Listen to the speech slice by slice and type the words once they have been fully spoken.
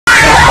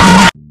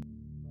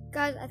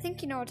Guys, I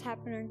think you know what's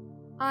happening.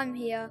 I'm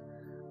here.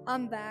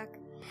 I'm back.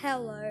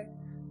 Hello.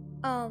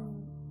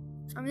 I'm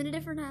in a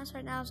different house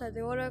right now, so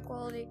the audio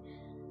quality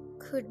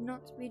could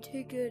not be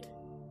too good.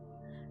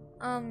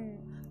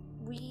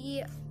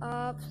 We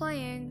are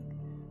playing,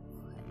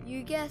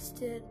 you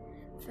guessed it,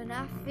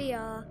 Fnaf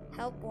VR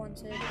Help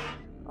Wanted.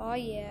 Oh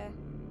yeah.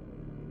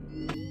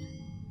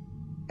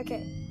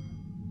 Okay.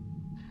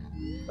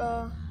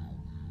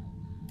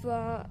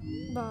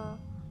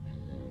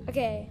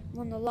 Okay, I'm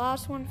on the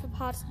last one for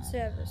parts and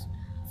service.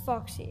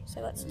 Foxy,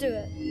 so let's do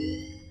it.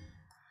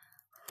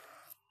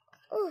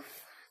 Oof.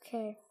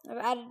 Okay, I've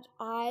added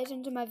eyes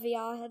into my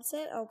VR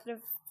headset. I'll put a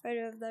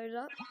photo of those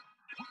up.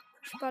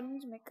 Push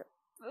buttons, make it.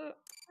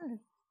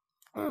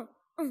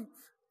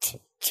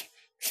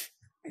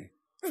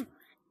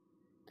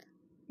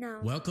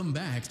 Now. Welcome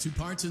back to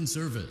Parts and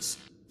Service.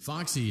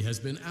 Foxy has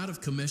been out of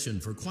commission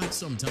for quite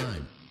some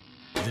time.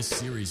 This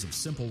series of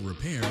simple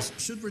repairs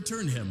should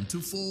return him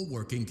to full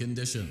working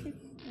condition.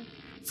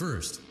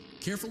 First,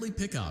 carefully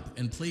pick up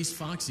and place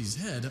Foxy's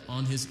head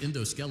on his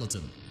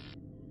endoskeleton.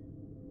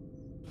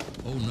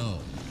 Oh no,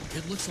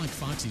 it looks like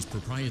Foxy's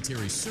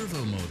proprietary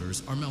servo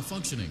motors are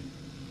malfunctioning.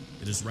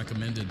 It is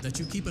recommended that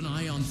you keep an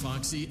eye on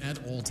Foxy at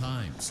all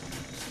times.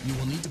 You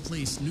will need to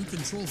place new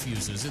control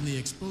fuses in the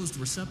exposed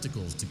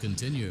receptacles to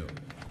continue.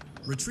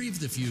 Retrieve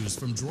the fuse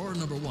from drawer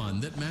number 1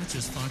 that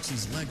matches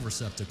Foxy's leg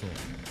receptacle.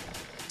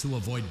 To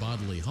avoid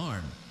bodily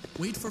harm,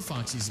 wait for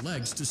Foxy's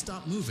legs to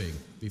stop moving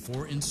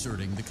before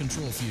inserting the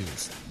control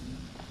fuse.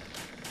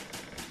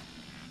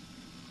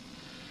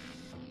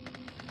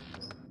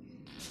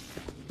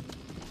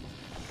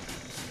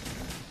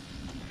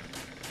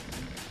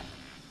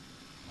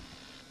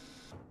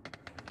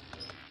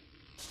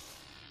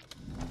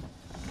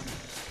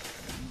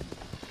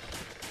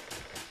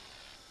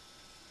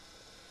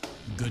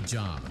 Good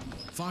job.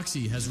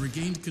 Foxy has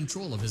regained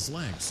control of his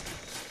legs.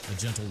 A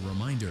gentle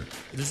reminder,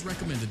 it is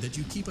recommended that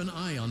you keep an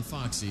eye on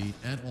Foxy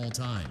at all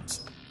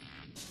times.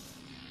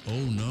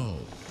 Oh no,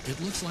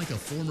 it looks like a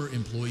former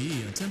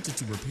employee attempted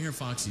to repair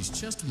Foxy's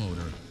chest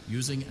motor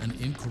using an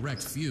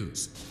incorrect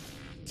fuse.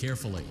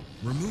 Carefully,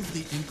 remove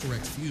the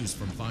incorrect fuse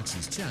from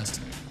Foxy's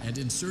chest and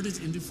insert it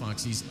into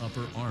Foxy's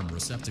upper arm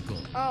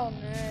receptacle. Oh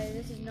no,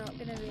 this is not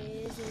gonna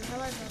be easy.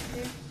 Hello,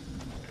 Foxy.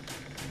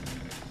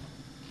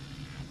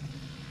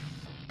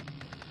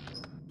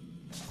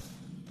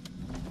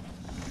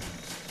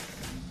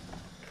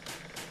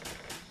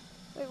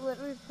 Wait, where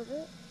do we put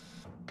it?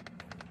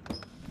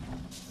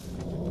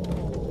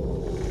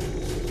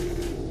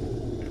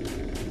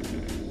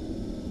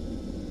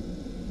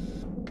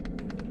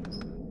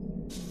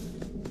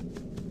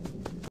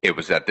 It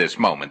was at this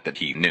moment that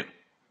he knew.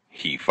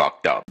 He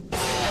fucked up.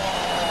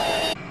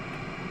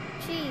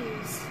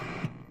 Jeez.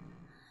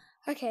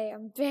 Okay, I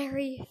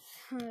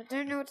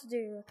don't know what to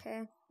do,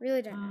 okay?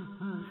 Really don't know.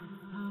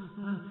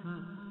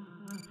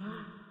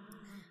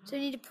 So we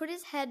need to put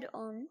his head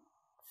on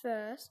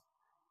first.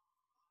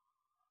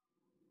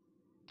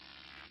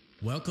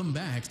 Welcome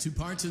back to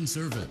Parts and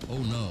Service. Oh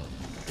no,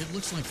 it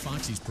looks like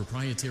Foxy's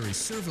proprietary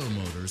servo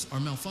motors are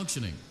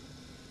malfunctioning.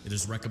 It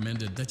is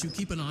recommended that you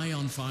keep an eye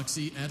on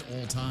Foxy at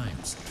all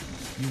times.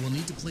 You will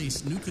need to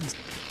place new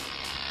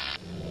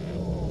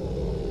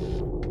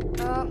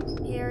Oh,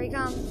 here he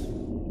comes.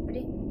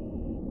 Ready?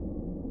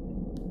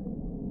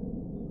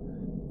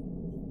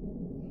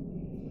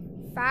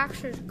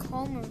 Foxes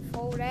come and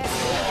fold out.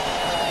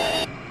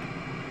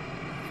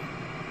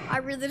 I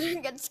really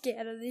don't get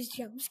scared of these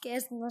jump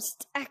scares unless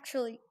it's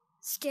actually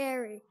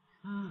scary.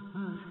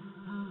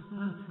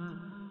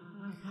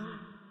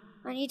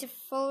 I need to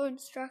follow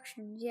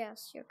instructions.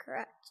 Yes, you're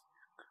correct.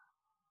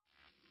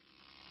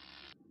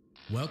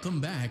 Welcome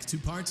back to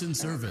Parts and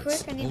Service.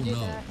 Quick, I need to do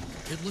that.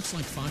 It looks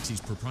like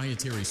Foxy's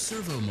proprietary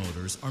servo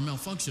motors are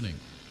malfunctioning.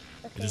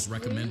 Okay, it is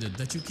recommended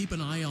that you keep an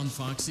eye on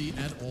Foxy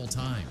at all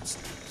times.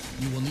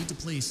 You will need to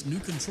place new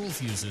control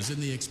fuses in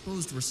the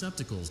exposed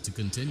receptacles to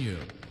continue.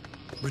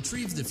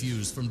 Retrieve the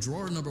fuse from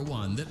drawer number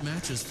 1 that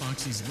matches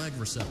Foxy's leg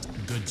receptacle.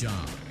 Good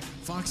job.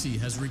 Foxy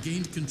has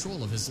regained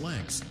control of his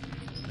legs.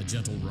 A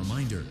gentle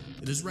reminder,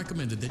 it is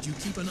recommended that you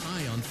keep an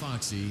eye on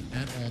Foxy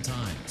at all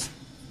times.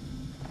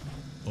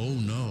 Oh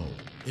no,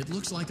 it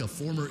looks like a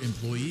former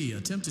employee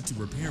attempted to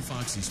repair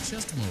Foxy's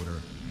chest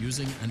motor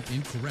using an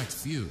incorrect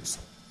fuse.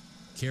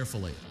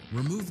 Carefully,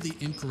 remove the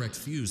incorrect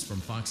fuse from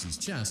Foxy's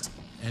chest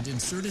and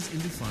insert it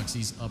into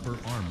Foxy's upper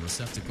arm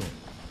receptacle.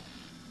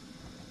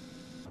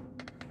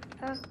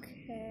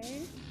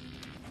 Okay.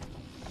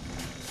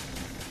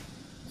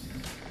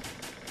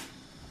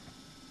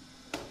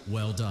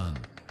 Well done.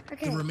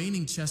 Okay. The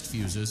remaining chest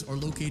fuses are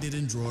located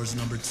in drawers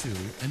number 2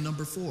 and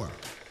number 4.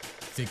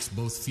 Fix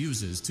both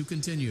fuses to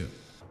continue.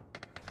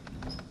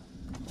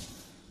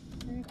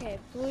 Okay,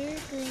 blue,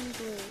 green,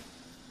 blue.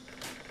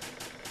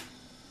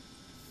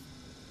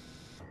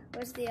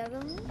 What's the other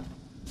one?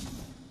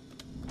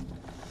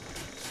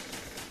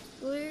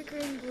 Blue,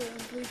 green, blue,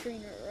 and blue,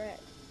 green, or red.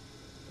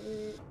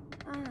 Blue.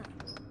 I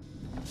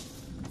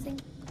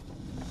think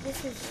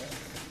this is it.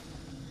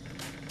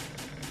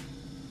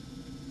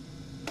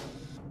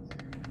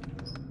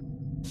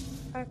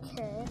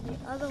 Okay,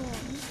 the other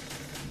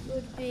one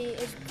would be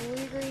is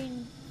blue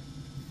green.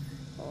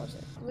 What was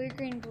it? Blue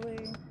green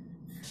blue.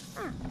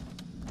 Ah.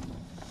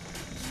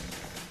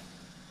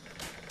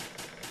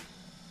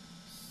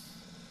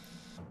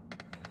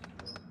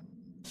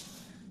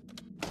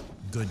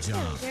 Good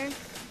job. There we go.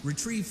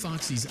 Retrieve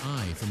Foxy's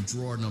eye from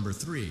drawer number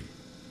 3.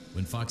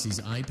 When Foxy's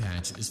eye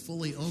patch is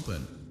fully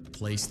open,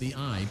 place the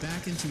eye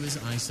back into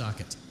his eye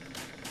socket.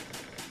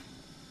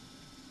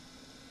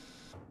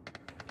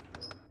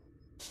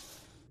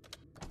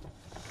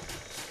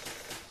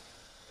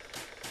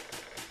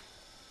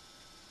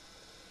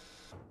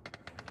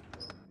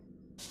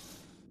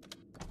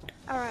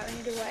 Alright, we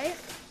need to wait.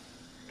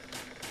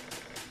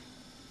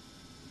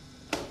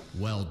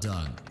 Well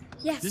done.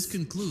 Yes. This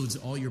concludes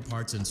all your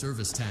parts and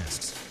service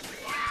tasks.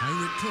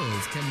 Pirate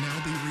Cove can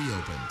now be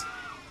reopened.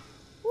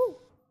 Woo.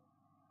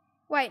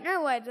 Wait,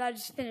 no way, did I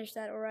just finish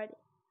that already?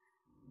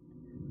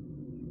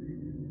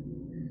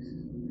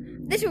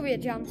 This will be a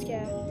jump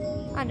scare.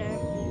 I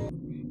know.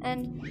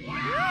 And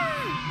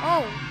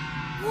oh,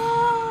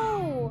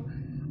 whoa.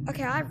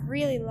 Okay, I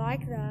really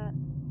like that.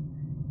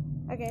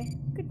 Okay,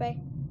 goodbye.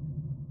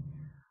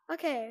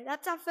 Okay,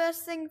 that's our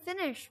first thing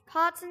finished.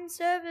 Parts and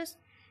service,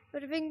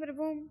 bada bing, bada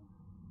boom,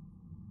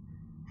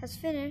 has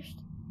finished.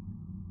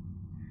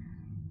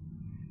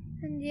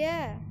 And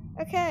yeah,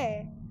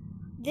 okay.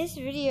 This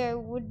video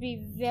would be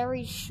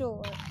very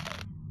short.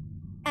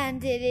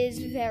 And it is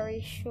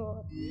very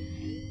short.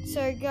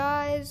 So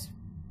guys,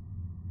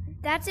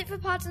 that's it for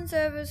parts and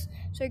service.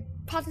 So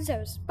parts and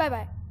service. Bye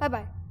bye. Bye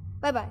bye.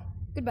 Bye bye.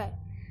 Goodbye.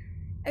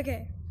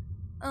 Okay.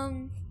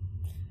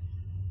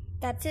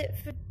 That's it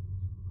for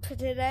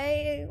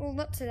today. Well,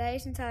 not today,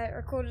 since I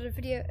recorded a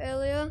video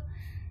earlier.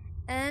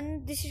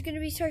 And this is going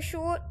to be so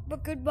short,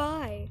 but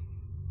goodbye.